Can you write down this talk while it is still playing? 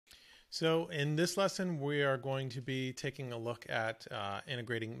So in this lesson, we are going to be taking a look at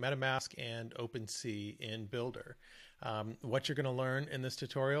integrating Metamask and OpenSea in Bildr. What you're going to learn in this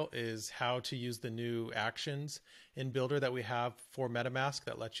tutorial is how to use the new actions in Bildr that we have for Metamask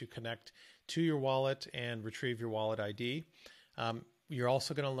that lets you connect to your wallet and retrieve your wallet ID. You're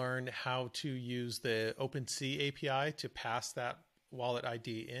also going to learn how to use the OpenSea API to pass that wallet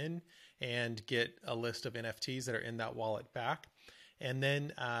ID in and get a list of NFTs that are in that wallet back. And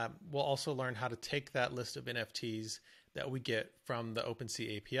then we'll also learn how to take that list of NFTs that we get from the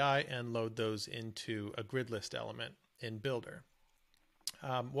OpenSea API and load those into a grid list element in Bildr.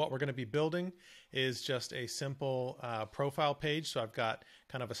 What we're going to be building is just a simple profile page. So I've got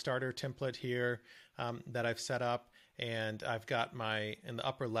kind of a starter template here that I've set up, and I've got in the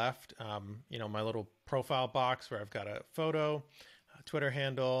upper left, my little profile box where I've got a photo, a Twitter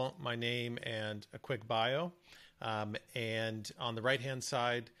handle, my name, and a quick bio. And on the right-hand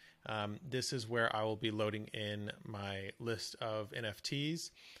side, this is where I will be loading in my list of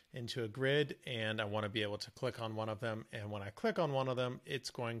NFTs into a grid, and I want to be able to click on one of them. And when I click on one of them, it's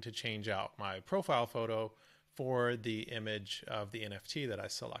going to change out my profile photo for the image of the NFT that I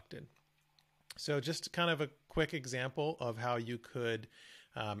selected. So just kind of a quick example of how you could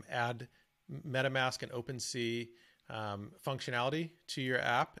add Metamask and OpenSea functionality to your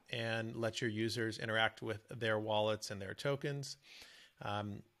app and let your users interact with their wallets and their tokens.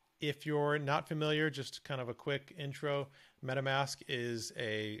 If you're not familiar, just kind of a quick intro, Metamask is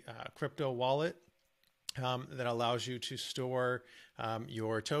a crypto wallet that allows you to store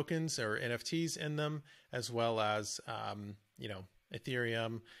your tokens or NFTs in them, as well as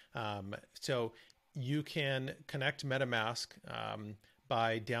Ethereum. So you can connect Metamask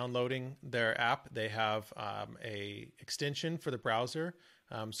by downloading their app. They have a extension for the browser.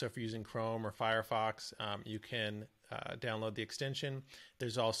 So if you're using Chrome or Firefox, you can download the extension.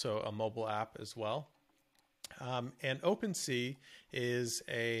 There's also a mobile app as well. And OpenSea is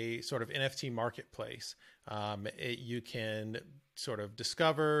a sort of NFT marketplace. You can sort of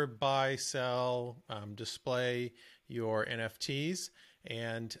discover, buy, sell, display your NFTs,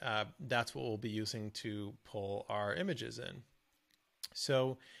 and that's what we'll be using to pull our images in.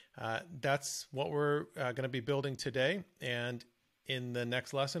 So that's what we're going to be building today. And in the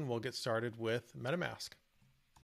next lesson, we'll get started with Metamask.